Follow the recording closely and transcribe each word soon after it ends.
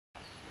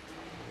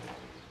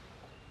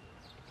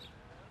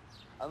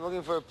I'm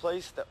looking for a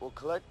place that will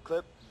collect,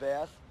 clip,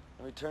 bath,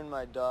 and return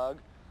my dog,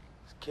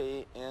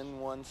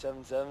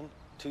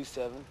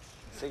 KN17727,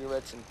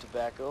 cigarettes and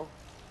tobacco,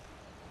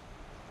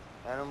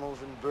 animals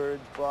and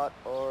birds bought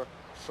or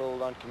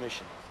sold on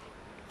commission.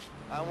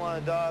 I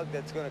want a dog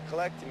that's going to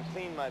collect and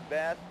clean my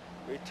bath,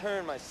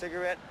 return my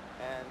cigarette,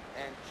 and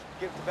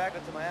give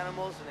tobacco to my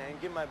animals and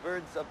give my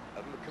birds a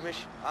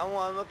commission.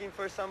 I'm looking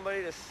for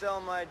somebody to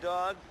sell my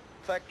dog,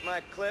 collect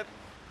my clip,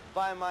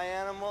 buy my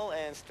animal,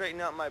 and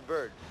straighten out my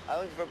bird.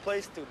 I'm looking for a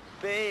place to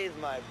bathe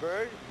my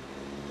bird,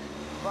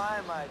 buy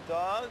my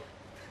dog,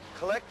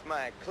 collect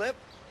my clip,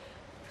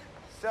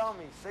 sell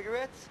me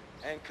cigarettes,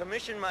 and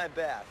commission my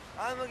bath.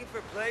 I'm looking for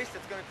a place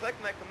that's going to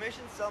collect my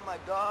commission, sell my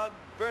dog,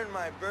 burn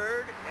my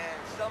bird,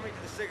 and sell me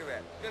to the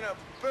cigarette. Going to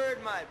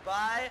bird my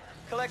buy,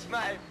 collect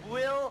my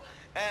will,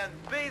 and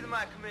bathe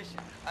my commission.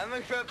 I'm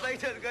looking for a place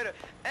that's going to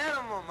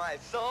animal my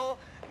soul,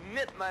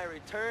 knit my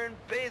return,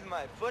 bathe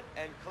my foot,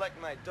 and collect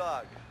my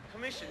dog.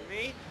 Commission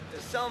me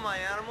to sell my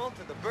animal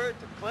to the bird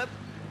to clip,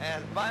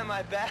 and buy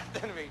my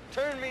bath, and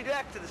return me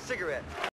back to the cigarette.